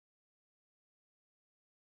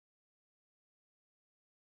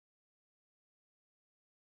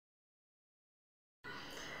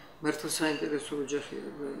მართლა საინტერესო ოჯახია,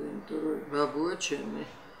 იმიტომ რომ ბაბუა ჩემი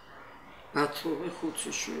ბათლომი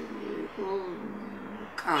ხუციშვილი იყო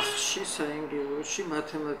კახში, საინგილოში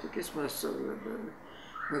მათემატიკის მასწავლებელი.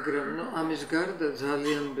 მაგრამ ამის გარდა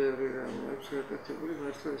ძალიან ბევრი რამ აქვს გაკეთებული,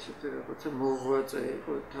 მართლა ესეთი რაღაცა მოღვაწე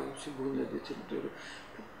იყო თავისი ბუნებით, იმიტომ რომ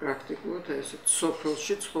პრაქტიკულად ესეთ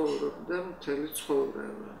სოფელში ცხოვრობდა მთელი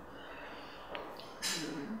ცხოვრება.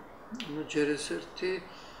 ჯერ ეს ერთი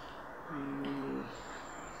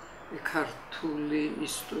ქართული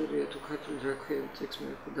ისტორია თუ ქართული რა ქვია ტექსტი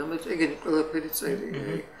მეყოდა. დამეც ეგენი ყველაფერი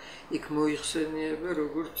წერია. იქ მოიხსენიება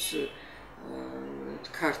როგორც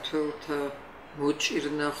ქართველთა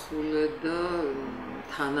მოჭირნახულე და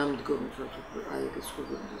თანამდგომი აი ეს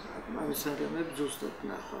ხუბების ამის არამებს ზუსტად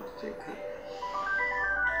ნახავთ იქ.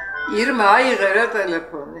 ირმა აიღერა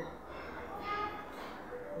ტელეფონი.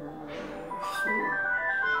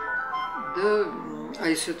 და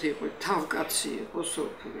აი ესეთი იყო თავკაცი იყო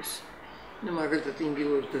სოფლის. მაგალითად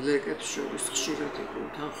ინგილოებს და ლეკებს შორის ხშირად იყო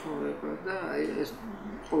თანხმოვნება და აი ეს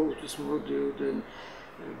ყოველთვის მოდიოდნენ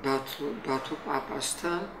ბათო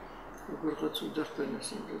პაპასთან, როგორღაც უძახდნენ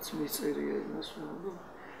იმას მიწერია იმას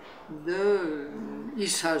და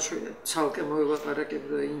ის ცალკე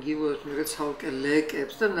მოელაპარაკებდა ინგილოებს, მერე ცალკე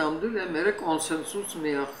ლეკებს და ნამდვილად მერე კონსენსუსს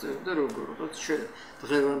მიაღწევდა როგორღაც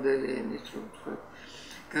დღევანდელი ენით რომ თქვა.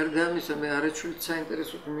 გარდა ამისა მე არაჩვენით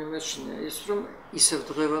საინტერესოდ მიმეჩნია ის რომ ისევ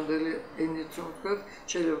დღევანდელი ენით რომ თქვა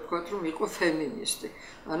შეიძლება ვთქვათ რომ იყო ფემინისტი.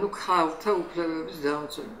 ანუ ქალთა უფლებების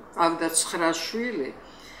დამცველი. ყავდა 9 შვილი,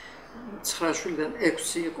 9 შვილიდან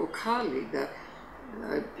 6 იყო ქალი და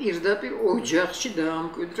პირდაპირ ოჯახში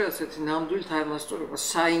დაამკვიდრა ასეთი ნამდვილი თანასწორობა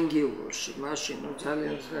საინგილოში, მაშინ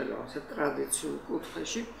ძალიან ძნელი ასეთ ტრადიციულ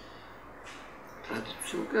კუთხეში,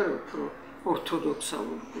 ტრადიციულ კერო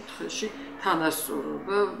ორთოდოქსალურ კუთხეში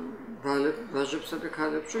თანასწორობა ვაჟებსა და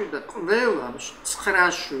ქალებს შორის და ყველამ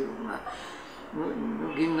 9 შვილმა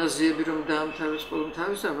გიმნაზიები რომ დაამთავრეს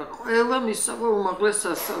ყოველთავისაგან ყველამ ისწავლა უმაღლეს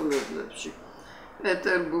სასწავლებლებში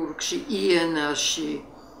პეტერბურგში, იენაში,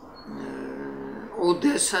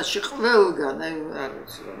 ოდესაში ყველგან არ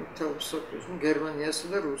ვიცი რა თავისუფლად გერმანიასა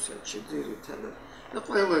და რუსეთში ძირითადად და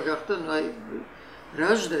ყველა გახდა აი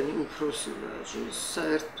რაჟდანი უფროსი ვაჟი,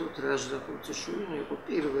 საერთოდ რაჟდა ხუციშვილი იყო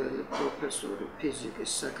პირველი პროფესორი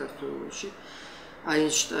ფიზიკის საქართველოში,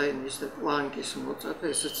 აინშტაინის და პლანკის მოწაფე,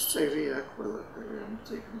 ესეც წერია აქ ყველაფერი ამ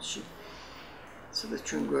წიგნში. სადაც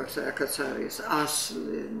ჩვენ გვაქვს აქაც არის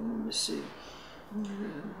ასლი მისი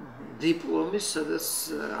დიპლომის, სადაც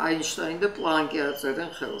აინშტაინი და პლანკი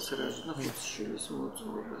აწერენ ხელს რაჟდა ხუციშვილის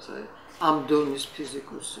მოწმობას, აი ამ დონის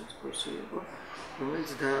ფიზიკოსი იყო.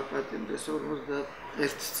 რომელიც დააპატიმრეს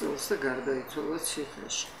 51 წელს და გარდაიცვალა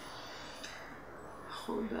ციხეში.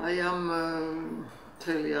 ხო და აი ამ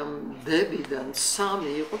მთელი ამ დებიდან 3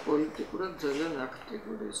 იყო პოლიტიკურად ძალიან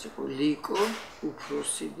აქტიური. ის იყო ლიკო,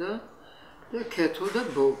 უფროსი და ქეთო და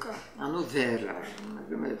ბოკა, ანუ ვერა,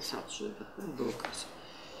 მაგრამ ეს სახში ბოკას.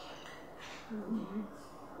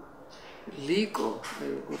 ლიკო,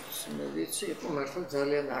 როგორც მე ვიცი, იყო მართლა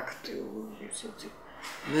ძალიან აქტიური ისეთი.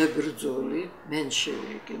 მებრძოლი,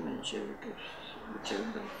 მენშევიკი,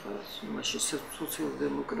 უჩერდა ხალხს, მაშინ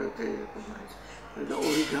სოციალ-დემოკრატია იყო მაინც. და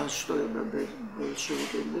ორი განშტოება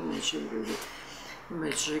ბოლშევიკები და მენშევიკები.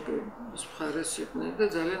 მენშევიკების მხარეს იყვნენ და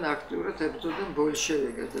ძალიან აქტიურად ებრძოდნენ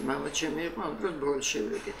ბოლშევიკებს და მამა ჩემი იყო ამ დროს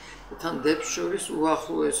ბოლშევიკი. თან დებს შორის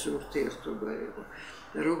უახლოესი ურთიერთობა იყო.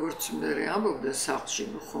 როგორც მე ამბობდა სახლში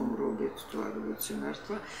ხომრობით თუ არ ვიცი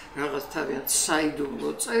მართლა, რაღაც თავიანთ საიდუმლო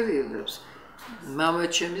წერილებს მამა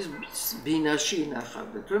ჩემის ბინაში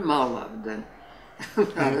ინახავდნენ, რომ მალავდნენ.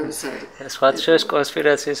 სხვა შეს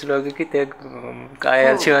კონსპირაციის ლოგიკით ეგ კაი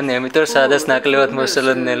არჩევანია, იმიტომ რომ სადაც ნაკლებად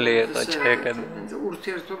მოსალოდნელი იყო ჩეკა.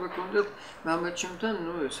 ურთიერთობა ჰქონდათ მამა ჩემთან,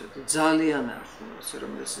 ესეთი ძალიან ახლოს,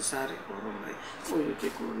 რომელიც ეს არ იყო, რომ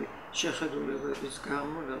პოლიტიკური შეხედულებების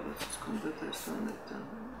გამო რაღაც ჰქონდათ ერთმანეთთან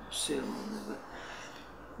სიამოვნება.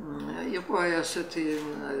 იყო აი ასეთი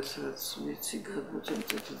რაც ვიცი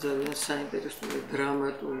გადმოცემით ძალიან საინტერესო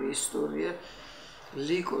დრამატული ისტორია.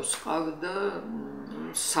 ლიკოს ყავდა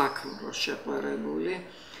საქმრო შეყვარებული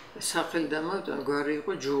სახელი დამატა გვარი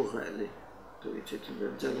იყო ჯუღელი. თუ იცით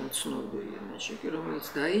ძალიან ცნობილი მაშიკი რომელიც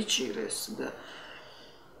დაიჭირეს და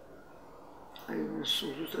აი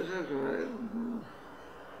ზუსტად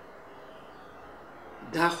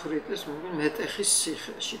დახვრიტეს მეტეხის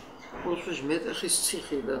ციხეში. ოთხი მეტეხის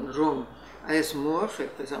ციხიდან რომ აი ეს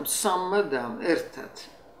მოახერხეს ამ სამმადამ ერთად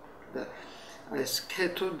და ეს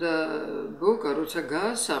ქეთო და ბოკა როცა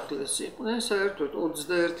გაასახლეს იყვნენ საერთოდ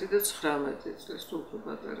 21 და 19 წლის თუ უფრო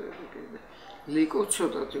პატარები კიდე. ლიკო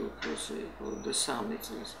ცოტათი უფროსი იყო და 3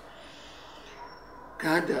 წლის.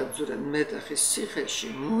 გადაძვრა მეტახის ციხეში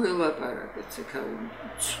მოელაპარაკეთ იქავი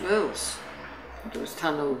ცველს ეს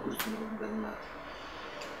თანაუგრძნობდა მათ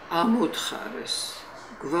ამოთხარეს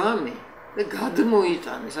გვამი და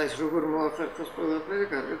გადმოიტანეს აი ეს როგორ მოახერხეს ყველაფერი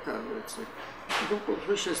კარგად არ ვიცი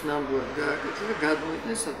უბრალოდ ეს ნამდვილად გააკეთა და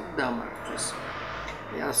გადმოიტანეს და დამარცხეს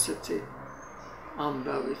ასეთი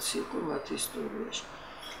ამბავიც იყო მათ ისტორიაში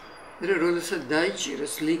მე როდესაც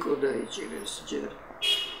დაიჭირეს ლიკო დაიჭირეს ჯერ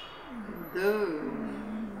და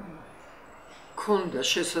ქონდა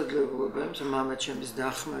შესაძლებლობა იმის მამაჩემის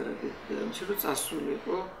დახმარებით და იმის რომ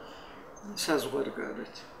წასულიყო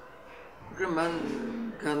საზღვარგარეთ მაგრამ მან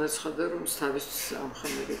განაცხადა რომ თავის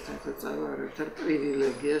ამხანაგებთან წავარებთან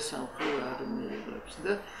პრივილეგიას ამხელ არ მიიღებს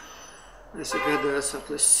და ესე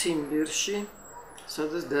გადაასახლეს ციმბირში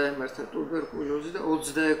სადაც დაემართა ტუბერკულოზი და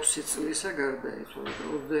 26 წლისა გარდაიცვალა და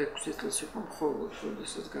 26 წლის იყო მხოლოდ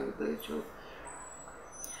როდესაც გარდაიცვალა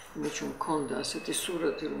მე ჩვენ მქონდა ასეთი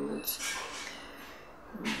სურათი რომელიც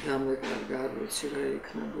დამეკარგა არ ვიცი რა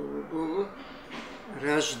იქნება ბოლო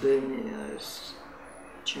რაჟდენია ეს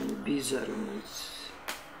ჩემი ბიზა რომელიც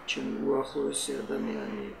ჩემი უახლოესი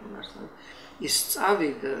ადამიანი იყო მართლა ის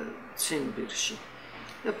წავიდა ციმბირში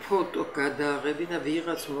და ფოტო გადააღებინა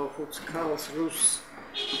ვიღაც მოხუც ქალს რუსს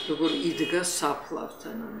როგორ იდგა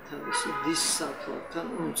საფლავთან ან თავისი დის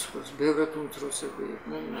საფლავთან უმცროს ბევრად უმცროსები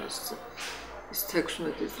იყვნენ მასზე ის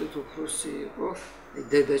 16 წლით უფროსი იყო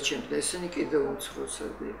დედაჩემს და ესენი კიდევ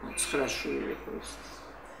უმცროსები იყვნენ 9 შვილი იყო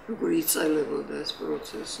როგორ იწელებოდა ეს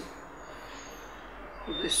პროცესი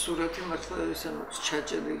ეს სურათი მართლა ისე მაქვს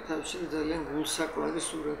ჩაჭედილი თავში ძალიან გულსაკლავი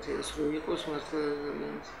სურათია ეს რო იყოს მართლა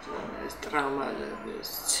ეს ტრამალები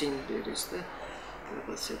ეს ციმბირის და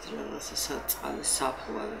რაღაცა საწყალი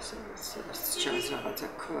საფლავი სადაც ჩანს რაღაცა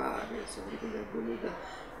ქვა არის ესე მიგდებული და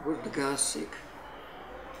როგორ დგას იქ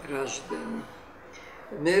რაჟდენი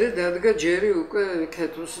მერე დადგა ჯერი უკვე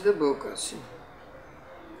ქეთოსი და ბოკასი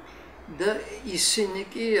და ისინი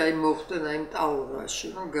კი აი მოხდნენ აი ტალღაში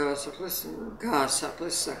რომ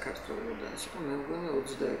გაასახლეს საქართველოდან მე მგონი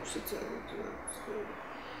 26 წელი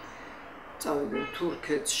წავიდნენ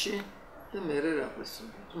თურქეთში და მერე რაღაც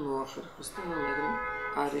მოახერხეს და მერე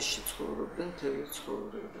პარიზში ცხოვრობდნენ მთელი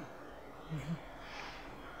ცხოვრება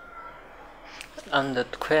ამდე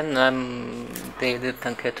თქვენ ამ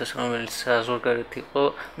დეიდებთან ქეთოს რომელიც საზღვარგარეთ იყო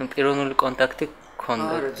ნუ პიროვნული კონტაქტი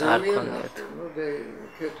ქონდათ არ ქონდათ ნუ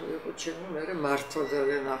ქეთო იყო ჩემი მერე მართლა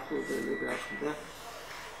ძალიან ახლობელი გახდა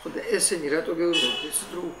ხო და ესენი რატო გეუბნებით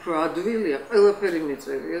რომ უფრო ადვილია ყველაფერი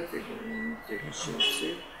მიწერია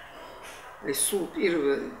ტექნიკში ეს სულ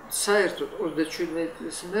პირველ საერთოდ 27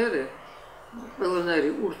 წლის მერე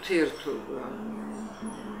ყველანაირი ურთიერთობა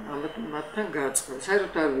მათთან გაწყდა.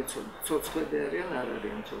 საერთოდ არ ვიცოდი, ცოცხლები არიან, არ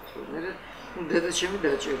არიან ცოცხლები. მე დედაჩემი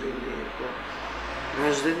დაჭერილი იყო.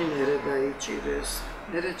 რაჟდენი მერე დაიჭირეს.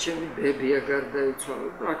 მერე ჩემი ბებია გარდაიცვალა.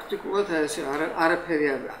 პრაქტიკულად ესე არაფერი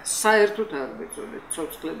არ საერთოდ არ ვიცოდი,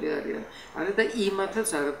 ცოცხლები არიან. არა და იმათაც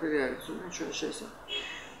არაფერი არ ვიცოდი ჩვენ შესახებ.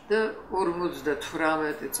 და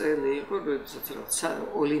 58 წელი იყო, როდესაც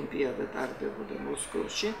ოლიმპიადა ტარდებოდა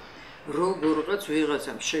მოსკოვში. როგორღაც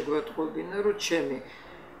ვიღაცამ შეგვატყობინა, რომ ჩემი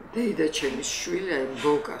დედაჩემის შვილი, აი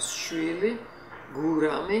ბოკას შვილი,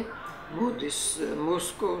 გურამი მოდის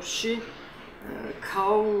მოსკოვში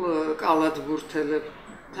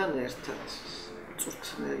კალათბურთელებთან ერთად.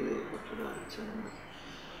 წვრთნელი იყო თუ რაღაცა.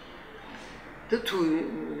 და თუ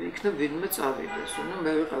იქნებ ვინმე წავიდეს,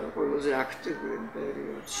 მე ვიყავი ყველაზე აქტიური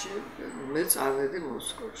პერიოდში, მე წავედი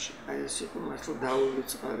მოსკოვში. აი ეს იყო მართლა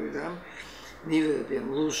დაუვიწყარი რამ. მივედი ამ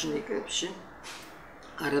ლუჟნიკებში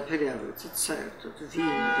არაფერი არ ვიცით საერთოდ ვინ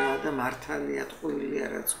რა და მართალია ტყუილია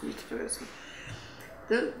რაც გვითხრეს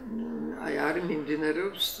და აი არის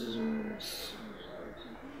მიმდინარეობს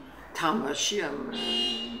თამაში ამ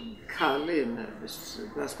ქალების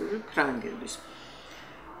გასკები ფრანგების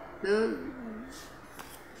და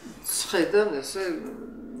ხედან ესე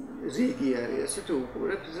რიგი არის ასე თუ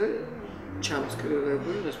უყურებ ზე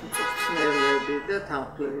ჩამსკრივებული ეს მწვრთნელები და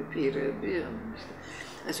თანხლები პირები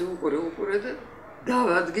ასე უყურე და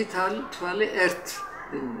დავადგი თვალი ერთ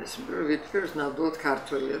იმას ვიტყვი ნამდვილად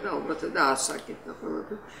ქართველია და ალბათ და ასაკით და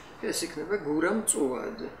ყველაფერი ეს იქნება გურამ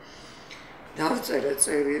წუვაძე დავწერე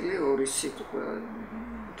წერილი ორი სიტყვა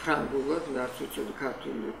ფრანგულად არც ვიცოდი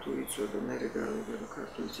ქართულად თუ იცოდა მე გავიგე რომ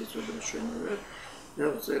ქართულიც იცოდა მშვენივრად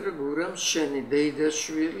დავწერე გურამ შენი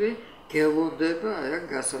დეიდაშვილი გელოდება აი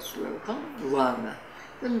გასასვლელთან ლანა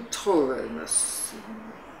და მთხოვე მას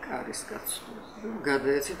კარის კაცს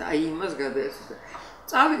გადაეცით აი იმას გადაეცით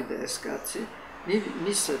წავიდა ეს კაცი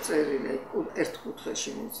მისცა წერილი ერთ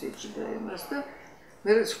კუთხეში მის იჭდა იმას და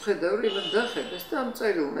მე ვხედავ რომ იმან დახედეს და ამ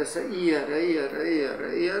წერილმა ესა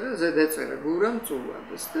იარა ზედაწერა გურამ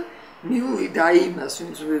წულადეს და მიუვიდა იმას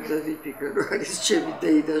ვინც ვერ დავიფიქრე რომ არის ჩემი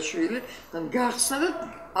დეიდაშვილი და გახსნა და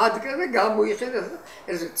ადგა და გამოიხედა და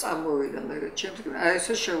ეს წამოვიდა მე ჩემს აი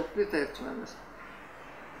ესე შევხვდით ერთმანეს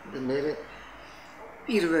და მე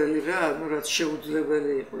პირველი რა რაც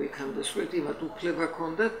შეუძლებელი იყო იქამდე სულით იმათ უფლება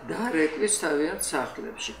ჰქონდათ დარეკვის თავიანთ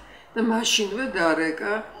სახლებში და მაშინვე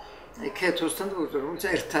დარეკა ქეთოსთან როგორც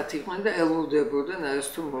ერთად იყვნენ და ელოდებოდნენ ეს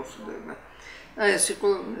თუ მოხდება. ეს იყო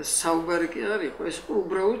საუბარი კი არ იყო, ეს იყო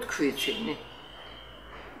უბრალოდ ქვითინი.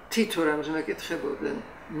 თითო რამს მეკითხებოდნენ,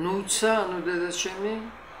 ნუცა, ანუ დედაჩემი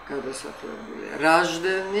გადასახლებულია.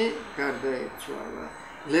 რაჟდენი გარდაიცვალა.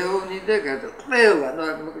 ლეონიდე ყველა,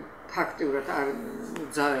 ну ფაქტიურად არ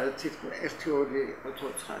თითქოს 1-2 იყო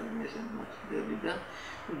ცოცხალი მეზენმოხდებიდან.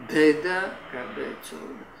 დედა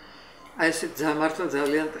გარდაიცვალა. აი ეს მართლა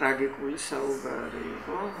ძალიან ტრაგიკული საუბარი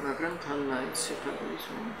იყო, მაგრამ თან მაინც სიხარულის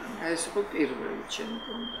უნდა. აი ეს იყო პირველი ჩემი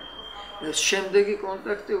კონტაქტი. ეს შემდეგი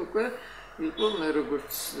კონტაქტი უკვე იყო მე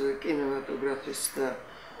როგორც კინემატოგრაფის და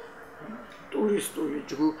ტურისტული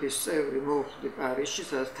ჯგუფის წევრი მოვხდი პარიზში,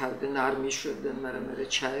 სადაც თავიდან არ მიშვებდნენ, მაგრამ მე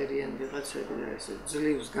ჩაერიან ვიღაცები და ესე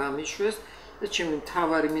ძლივს გამიშვეს და ჩემი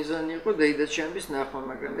მთავარი მიზანი იყო დეიდაჩემის ნახვა,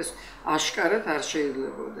 მაგრამ ეს აშკარად არ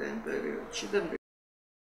შეიძლებოდა იმ პერიოდში და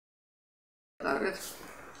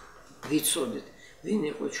ვიცოდით, ვინ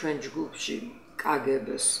იყო ჩვენ ჯგუფში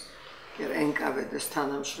კაგებეს, NKVD-ს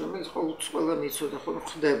თანამშრომელი, ყოველწლიურად მიცოდა, ხო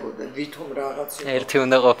ხდებოდა, ვითომ რაღაც იყო. ერთი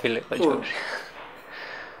უნდა ყოფილიყო ჯგუფში.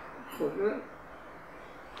 ხო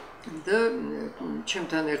და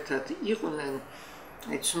ჩემთან ერთად იყვნენ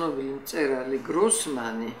ცნობილი მწერალი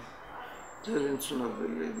გროსმანი, ძალიან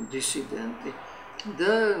ცნობილი დისიდენტი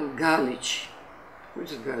და გალიჩი.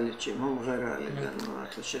 Which is Galici, მომღერალი და ნუ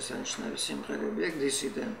ახლა შესანიშნავი სიმღერები აქვს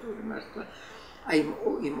დისიდენტური მართლა. აი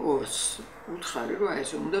იმ ორს უთხარი რომ აი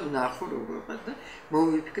ეს უნდა ვნახო როგორ და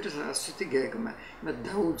მოვიფიქრე ასეთი გეგმა. მე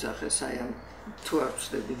დაუძახეს აი ამ თუ არ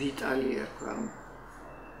ვწდები ვიტალია თქვა.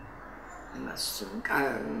 იმას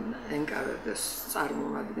NKVD-ს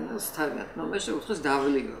წარმომადგენელს თავიანთ ნომერში უთხეს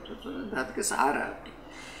დავლიგოთ და დადგეს არაფერი.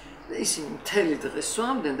 და ისინი მთელი დღე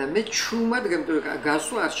სვამდნენ და მე ჩუმად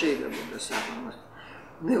გასვლა არ შეიძლებოდა საღამოს.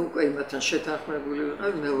 მე უკვე იმათთან შეთანხმებული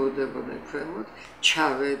ვიყავ, მელოდებოდნენ ქვემოთ,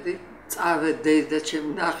 ჩავედი, წავედი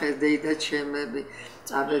დეიდაჩემი, ნახე დეიდაჩემები,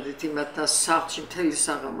 წავედით იმათთან სახლში, მთელი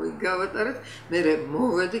საღამო იქ გავატარეთ, მერე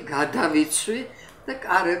მოვედი, გადავიცვი და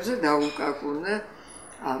კარებზე დაუკაკუნე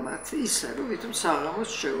ამათ, ისე რომ ვითომ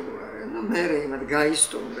საღამოს შეუვარე. ნუ მერე იმათ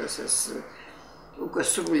გაისტუმრეს ეს უკვე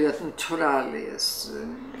სრულიად მთვრალი ეს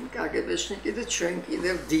კაგებეშნიკი და ჩვენ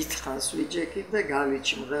კიდევ დიდხანს ვიჯექით და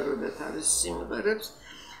გალიჩი მღეროდათ არის სიმღერებს.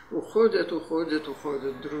 Уходят,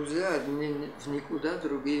 друзья, одни в никуда,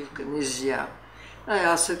 другие в князья. Აი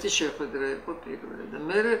ასეთი შეხვედრა იყო პირველი და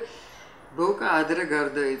მე ბოკა ადრე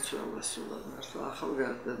გარდაიცვალა სულად მართლა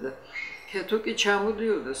ახალგაზრდა და ქეთო კი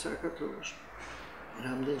ჩამოდიოდა საქართველოში.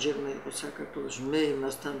 რამდენჯერმე იყო საქართველოში, მე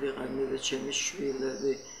იმასთან ვიყავ, მე და ჩემი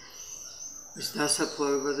შვილები. ის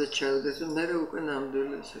დასაფლავებაზე ჩავდეთ, მე უკვე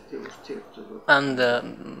ნამდვილი ესეთი ურთიერთობა. ან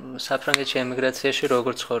საფრანგეთში ემიგრაციაში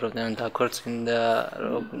როგორ ცხოვრობდნენ, დაქორწინდა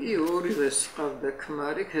როგორ? ორივეს ყავდა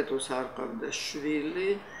ქმარი, ქეთოს არ ყავდა შვილი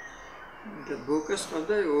და ბოკას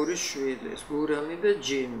ყავდა 2 შვილი, გურამი და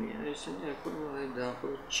ჯიმი. ესენი ახლა აი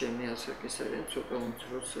დაახლოებით ჩემი ასაკის არიან, ცოტა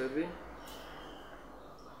უმცროსები.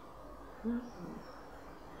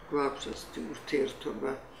 გვაქვს ესეთი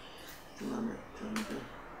ურთიერთობა მამებთან და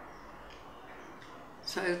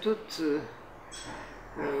საერთოდ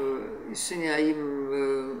ისინი აი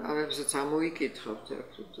ამებსაც ამოიკითხავთ,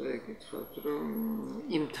 ეკითხავთ, რომ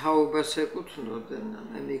იმ თაობას ეკუთვნოდნენ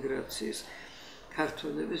ემიგრაციის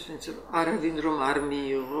ქართველების, ვინც არავინ რომ არ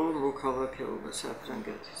მიიღო მოქალაქეობა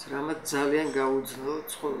საფრანგეთის, რამაც ძალიან გაუძნო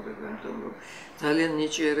ცხოვრება, იმიტომ რომ ძალიან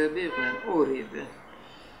ნიჭიერები იყვნენ ორივე.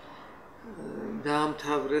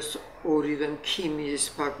 დაამთავრეს ორივემ ქიმიის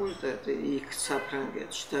ფაკულტეტი იქ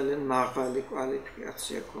საფრანგეთში, ძალიან მაღალი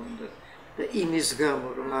კვალიფიკაცია ჰქონდათ და იმის გამო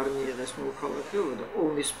რომ არ მიიღეს მოქალაქეობა და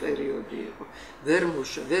ომის პერიოდი იყო,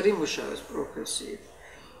 ვერ იმუშავეს პროფესიით.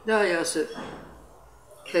 და აი ასე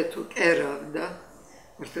ქეთო კერავდა,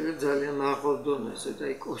 მართლა ძალიან მაღალ დონეზე და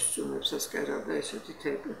აი კოსტიუმებსაც კერავდა, ესეთი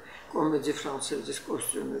კომედი ფრანსეზის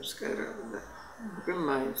კოსტიუმებს კერავდა. უკვე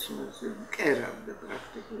მაინც კერავდა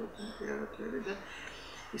პრაქტიკულად არაფერი და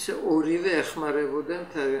ისე ორივე ეხმარებოდნენ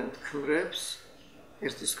თავიანთ ქმრებს.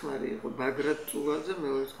 ერთის ქმარი იყო ბაგრატ წულაძე,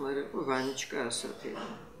 მეორეს ქმარი იყო ვანიჩკა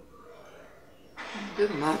ასათიანი. და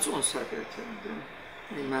მაწონს აკეთებდნენ.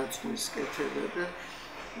 აი მაწონის კეთება და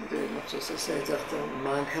ეს ეძახდნენ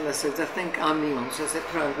მანქანას ეძახდნენ კამიონს, ასე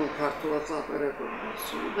ფრანგულ ქართულად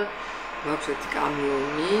ლაპარაკობდნენ და მაქვს ერთი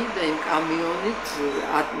კამიონი და იმ კამიონით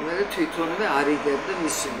მე თვითონვე არიგებდა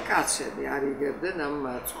მისი კაცები არიგებდნენ ამ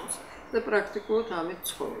მაწონს და პრაქტიკულად ამით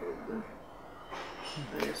ცხოვრობდნენ.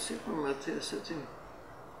 ეს იყო მათი ასეთი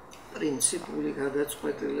პრინციპული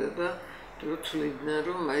გადაწყვეტილება, რომ თვლიდნენ,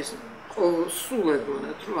 რომ აი სულ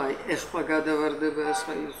ეგონათ, რომ აი ეხლა გადავარდება ეს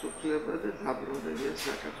ხელისუფლება და დაბრუნდებიან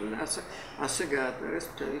საქართველოს, ასე გაატარეს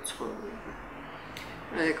მთელი ცხოვრება.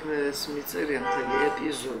 Ek me smicerja მთელი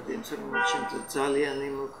ეპიზოდი, რომ ძალიან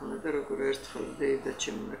იმოქმედა, როგორ ერთხელ დეიდა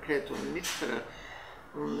ჩემმა ქეთომ მითხრა,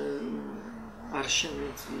 არ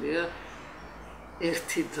შემიძლია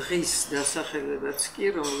ერთი დღის დასახელებაც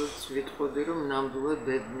კი, რომელსაც ვიტყოდი, რომ ნამდვილად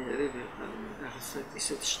ბედნიერი ვიყავი. რაღაცა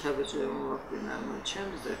ისეთი შთაბეჭდება მოახდინა ამ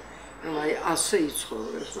ჩემზე, რომ აი ასე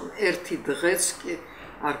იცხოვრეს, რომ ერთი დღეც კი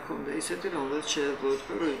არ ქონდა ისეთი, რომელსაც შეიძლება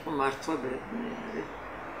ვთქვა, რომ იყო მართლა ბედნიერი.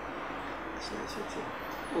 ასეთი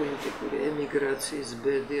პოლიტიკური ემიგრაციის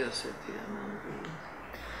ბედი ასეთია ნამდვილად.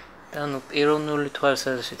 და პიროვნული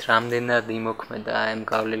თვალსაზრისით რამდენად იმოქმედა ამ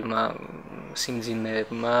გავლილმა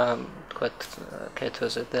სიმძიმეებმა, თქვათ,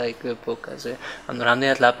 ქეთოზე და იქ ეპოქაზე. ანუ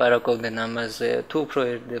რამდენად ლაპარაკობდნენ ამაზე, თუ უფრო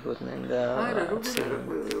ერდებოდნენ და არა,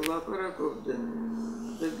 ლაპარაკობდნენ.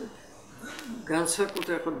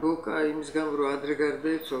 განსაკუთრებით ბოკა იმის გამო რომ ადრე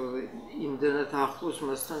გარდაიცვალა, იმდენად ახლოს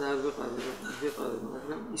მასთან არ ვიყავი,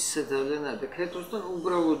 მაგრამ ისე ძალიან ადრე ქეთოსთან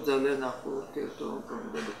უბრალოდ ძალიან ახლო ურთიერთობა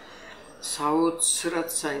მქონდა.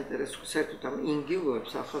 საოცრად საინტერესო საერთოდ ამ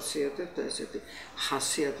ინგილოებს ახასიათებთ ესეთი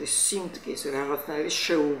ხასიათის სიმტკის რაღაცნაირი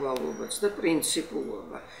შეუვალობაც და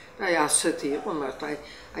პრინციპულობა. და აი ასეთი იყო მართლა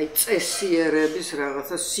აი წესიერების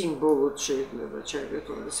რაღაცა სიმბოლოც შეიძლება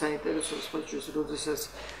ჩაიგდოთ და საინტერესო სხვათვის როდესაც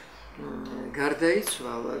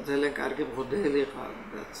გარდაიცვალა ძალიან კარგი მღვდელი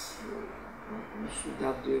ყავდათ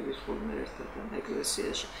დავდივების ხოლმე ერთად ამ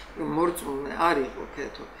ეკლესიაში რომ მორწმუნე არ იყო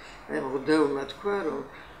ქეთო აი მღვდელმა თქვა რომ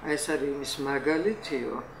აი ეს არის იმის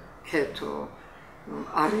მაგალითიო ქეთო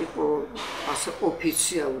არ იყო ასე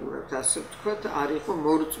ოფიციალურად ასე ვთქვათ არ იყო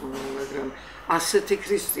მორწმუნე მაგრამ ასეთი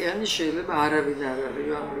ქრისტიანი შეიძლება არავინ არ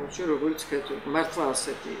არის ამ როდეში როგორც ქეთო მართლა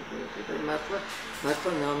ასეთი იყო და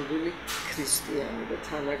მართლა ნამდვილი ქრისტიანი და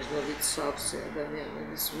თანაგრძნობით სავსე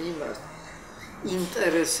ადამიანების მიმართ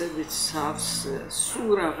ინტერესებით სავსე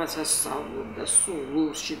სულ რაღაცა სწავლობდა სულ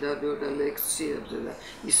ლურში დადიოდა ლექციებზე და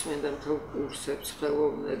ისმენდა მთელ კურსებს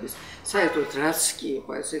ხელოვნების საერთოდ რაც კი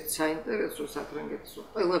იყო ესეთ საინტერესო საფრანგეთის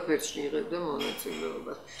ყველაფერში იღებდა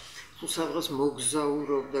მონაწილეობას თუ სადღაც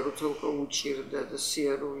მოგზაურობდა როცა უკვე უჭირდა და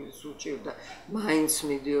სიარულის უჭირდა მაინც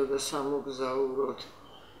მიდიოდა სამოგზაუროდ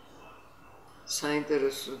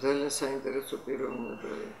საინტერესო ძალიან საინტერესო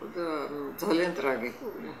პიროვნება იყო და ძალიან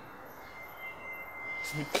ტრაგიკული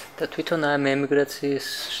და თვითონ ამ ემიგრაციის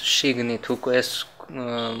შიგნით უკვე ეს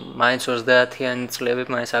მაინც 30-იანი წლები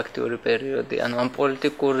მაინც აქტიური პერიოდი ანუ ამ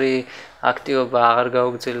პოლიტიკური აქტივობა აღარ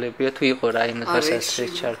გაუგრძელებია თუ იყო რაიმე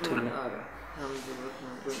დასასრულს ჩართული არა ნამდვილად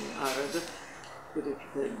მგონი არა და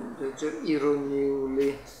პირიქით ირონიული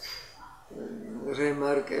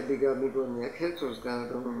რემარკები გამიგონია ქეთოსგან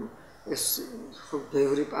რომ ეს ხო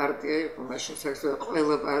ბევრი პარტია იყო მაშინ საერთოდ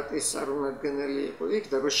ყველა პარტიის წარმომადგენელი იყო იქ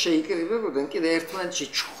და რომ შეიკრიბებოდნენ კიდე ერთმანეთში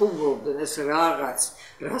ჩხუბობდნენ ეს რაღაც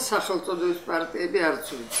რა სახელწოდების პარტიები არც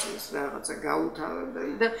ვიცი ეს რაღაცა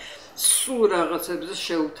გაუთავებელი და სულ რაღაცებზე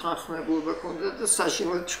შეუთანხმებლობა ჰქონდა და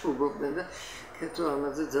საშინლად ჩხუბობდნენ და ქეთო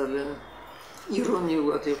ამაზე ძალიან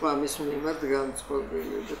ირონიულად იყო ამის მიმართ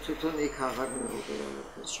განწყობილი და თვითონ იქ აღარ მეუღია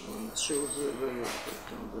შეუძლებელი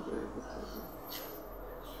იყო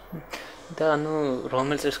და ანუ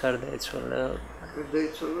რომელ წელს გარდაიცვალა?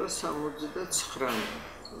 გარდაიცვალა 69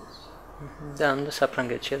 წელს. და ანუ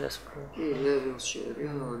საფრანგეთშია დასაფლავებული. კი, ლევილში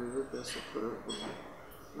არიან ორივე დასაფლავებული.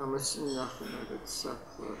 ამას ნახეთ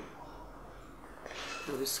საფლავი.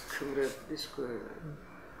 თავის ქმრების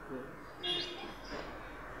გვერდზე.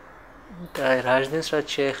 და რაჟდენს რაც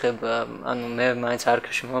შეეხება, ანუ მე მაინც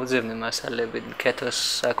არქივში მოვძებნე მასალები, ქეთოს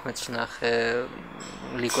საქმეც ნახე,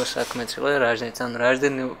 ლიკოს საქმეც იყო და რაჟდენიც, ანუ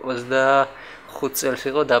რაჟდენი 25 წელს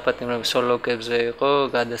იყო დაპატიმრებული სოლოკებზე იყო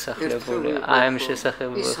გადასახლებული. აი ამ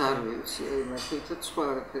შესახებ ის არ ვიცი, აი მაგითაც სხვა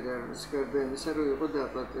არაფერი არ ვიცი გარდა იმისა, რომ იყო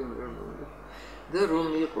დაპატიმრებული. და რომ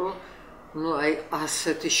იყო ну აი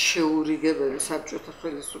ასეთი შეურიგებელი საბჭოთა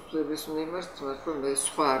ხელისუფლების მიმართ, მაგრამ მე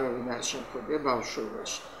სხვა არავინ არ შემთხვევია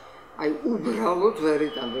ბავშვობაში. აი უბრალოდ ვერ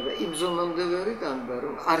იტანდა და იმ ზომამდე ვერ იტანდა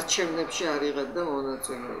რომ არჩევნებში არ იღებდა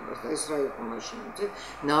მონაწილეობას და ეს რა იყო მაშინ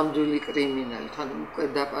ნამდვილი კრიმინალი თან უკვე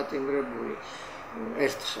დაპატიმრებული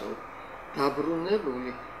ერთხელ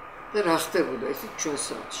დაბრუნებული და რა ხდებოდა ისე ჩვენ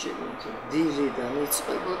სახლში, დილიდან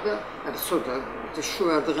იწყებოდა, არა ცოტა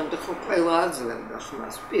შუა დღემდე ხო ყველა აძლევდა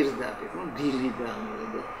ხმას პირდაპირ, დილიდან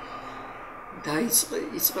და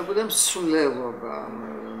იწყებოდა მსვლელობა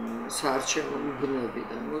საარჩევნო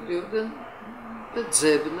უბნებიდან მოდიოდნენ და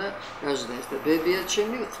ძებნა გაჟდენს და ბებია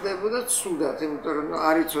ჩემი ხდებოდა ცუდად, იმიტომ რომ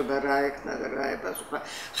არ იცოდა რა ეკნა და რა ეპასუხა,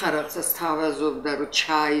 ხარაღცას თავაზობდა რომ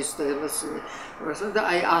ჩაის და ემასინი და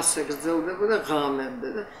აი ასე გრძელდებოდა ღამემდე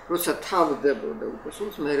და როცა თავდებოდა უკვე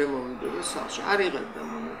სულს მერე მოვიდოდა სახლში, არ იღებდა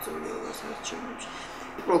მონაწილეობას არჩევნებში.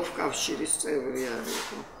 პროფკავშირის წევრი არ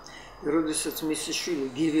იყო. როდესაც მისი შვილი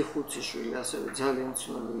გივი ხუციშვილი ასევე ძალიან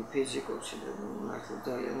ცნობილი ფიზიკოსი და მართლა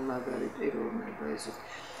ძალიან მაგარი პიროვნება ესეც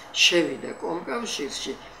შევიდა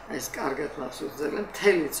კომკავშირში, ეს კარგად მახსოვს ძალიან,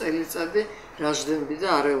 მთელი წელიწადი რაჟდენბი და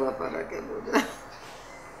არ ელაპარაკებოდა.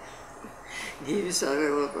 გივის არ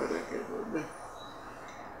ელაპარაკებოდა.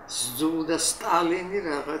 ზულდა სტალინი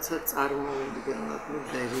რაღაცა წარმოუდგენლად,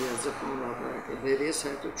 ბერიაზე ხომ ლაპარაკე, ბერია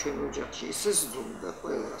საერთოდ ჩვენ ოჯახში ისე ზულდა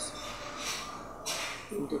ყველას.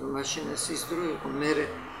 იმიტომ რომ მაშინ ეს ის დრო იყო, მერე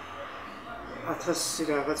 1000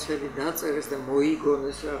 რაღაცები დაწერეს და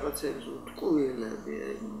მოიგონეს რაღაცები უტყუილები,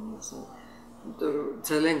 იმიტომ რომ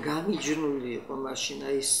ძალიან გამიჯნული იყო მაშინ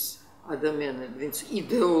ის ადამიანები, ვინც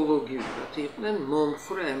იდეოლოგიურად იყვნენ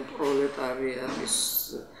მომხრე ამ პროლეტარიატის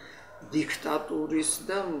დიქტატურის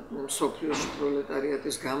და მსოფლიოში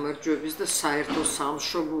პროლეტარიატის გამარჯვების და საერთო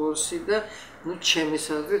სამშობლოსი და ჩემის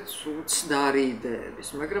აზრით უცდარი იდეების,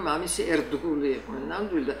 მაგრამ ამისი ერთგული იყვნენ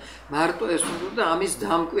ნამდვილი და მარტო ეს უნდა ამის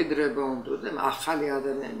დამკვიდრება უნდა ახალი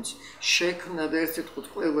ადამიანის შექმნა და ერთ სიტყვით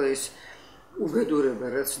ყველა ის უბედურება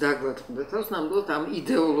რაც დაგვატყდა თავს ნამდვილად ამ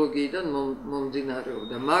იდეოლოგიიდან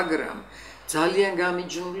მომდინარეობდა, მაგრამ ძალიან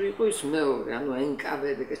გამიჯნული იყო ის მეორე, ანუ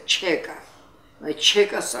NKVD ჩეკა. აი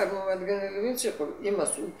ჩეკას წარმომადგენელი ვინც იყო,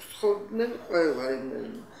 იმას უთხოვდნენ ყველა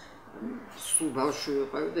სულ ბავშვი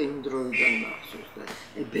ვიყავი და იმ დროიდან მახსოვს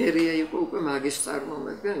და ბერია იყო უკვე მაგის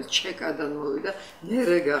წარმომადგენელი, ჩეკადან მოვიდა,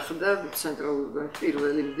 მერე გახდა ცენტრალური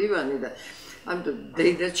პირველი მდივანი და ამიტომ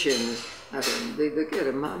დედა ჩემი, არა დედა კი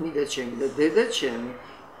არა, მამი და ჩემი და დედა ჩემი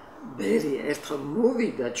ბერია ერთხელ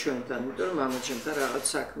მოვიდა ჩვენთან, იმიტომ რომ მამა ჩემთან რაღაც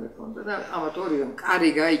საქმე ჰქონდა და ამათ ორივემ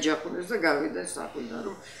კარი გაიჯახუნეს და გავიდნენ სახლიდან,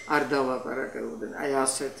 რომ არ დავაპარაკებოდნენ. აი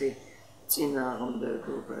ასეთი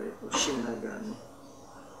წინააღმდეგობა იყო შინაგანი.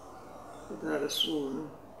 და სულ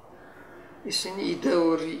ისინი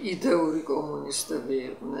იდეური კომუნისტები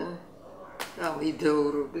იყვნენ და ამ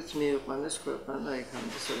იდეურობით მიიყვანეს ქვეყანა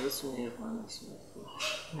იქამდე, სადაც მიიყვანეს.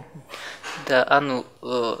 და ანუ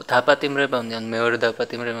დაპატიმრებამდე, ან მეორე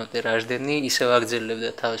დაპატიმრებამდე რაჟდენი ისევ აგრძელებდა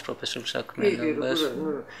თავის პროფესიულ საქმიანობას.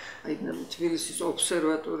 აი თბილისის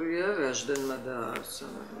ობსერვატორია რაჟდენმა დააარსა,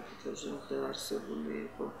 დაარსებული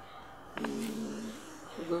იყო.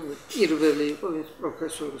 პირველი იყო, ვინც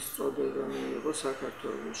პროფესორის წოდება მიიღო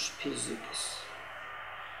საქართველოში ფიზიკის.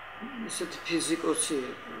 ისეთი ფიზიკოსი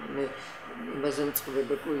იყო, მე იმაზე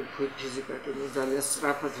მწყდება ფიზიკა, ძალიან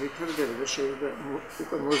სწრაფად ვითარდება და შეიძლება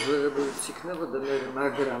უკვე მოძველებულიც იქნებოდა მე,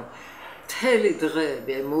 მაგრამ მთელი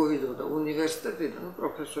დღეები მოვიდოდა უნივერსიტეტიდან,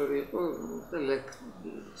 პროფესორი იყო და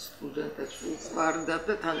სტუდენტებს უყვარდა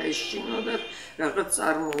და თან ეშინოდა რაღაც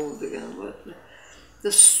წარმოუდგენლად. და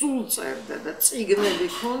სულ წერდა და წიგნები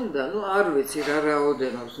ჰქონდა, არ ვიცი რა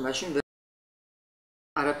რაოდენობს, მაშინ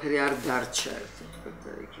არაფერი არ დარჩა ერთად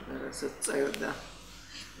და იქიდან რასაც წერდა.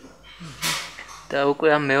 და უკვე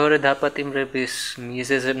ამ მეორე დაპატიმრების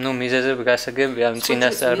მიზეზები გასაგებია, ამ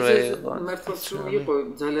წინასწარი იყო. მართლაც იყო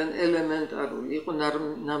ძალიან ელემენტარული, იყო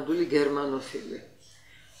ნამდვილი გერმანოფილი.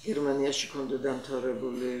 გერმანიაში ჰქონდა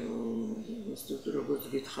დამთავრებული ინსტიტუტი, როგორც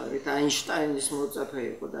გითხარით, აინშტაინის მოწაფე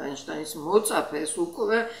იყო და აინშტაინის მოწაფეს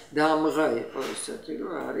უკვე დამღა იყო ესეთი,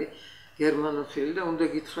 რომ არის გერმანოფილი და უნდა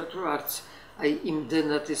გითხრათ, რომ არც აი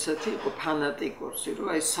იმდენად ესეთი იყო ფანატიკოსი, რომ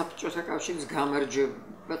აი საბჭოთა კავშირის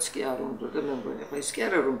გამარჯვებაც კი არ უნდა და მე მგონი, ხო ის კი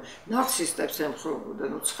არა რომ ნაცისტებს ემხრობოდა,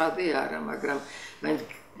 ცხადი არა, მაგრამ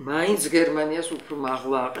მაინც გერმანიას უფრო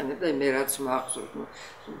მაღლა აყენებდა, მე რაც მახსოვს,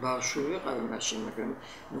 ბავშვი ვიყავი მაშინ, მაგრამ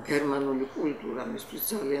გერმანული კულტურა მისთვის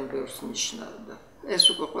ძალიან ბევრს ნიშნავდა. ეს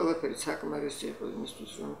უკვე ყველაფერი საკმარისი იყო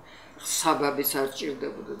იმისთვის, რომ საბაბიც არ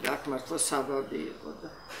ჭირდებოდა და აქ მართლა საბაბი იყო და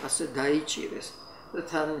ასე დაიჭირეს. და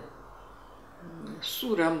თან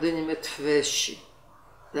სულ რამდენიმე თვეში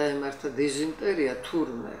დაემართა დიზინტერია,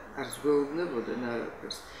 თურმე არც გვეუბნებოდნენ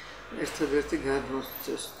არაფერს. ერთადერთი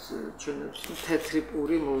გადმოსცეს ჩვენებს თეთრი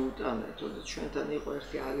პური მოუტანეთო და ჩვენთან იყო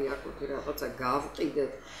ერთი ალიაკოთი რაღაცა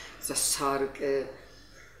გავყიდეთ და სარკე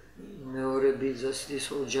მეორე ბიზნესის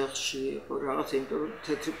ოჯახში იყო რაღაცა, იმიტომ რომ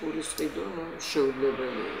თეთრი პურის ყიდვა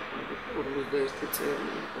შეუძლებელი იყო, 51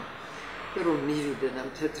 წელი იყო. რომ მივიდნენ ამ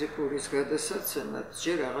თეთრი პურის გადასაცემად,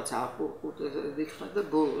 ჯერ რაღაც აყურყუდა იქნა და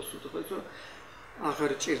ბოლოს უთხრეს, რომ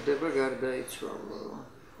აღარ ჭირდება გარდაიცვალო,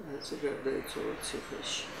 ასე გარდაიცვალა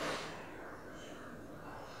ციხეში.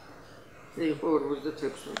 იყო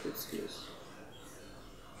 56 წლის.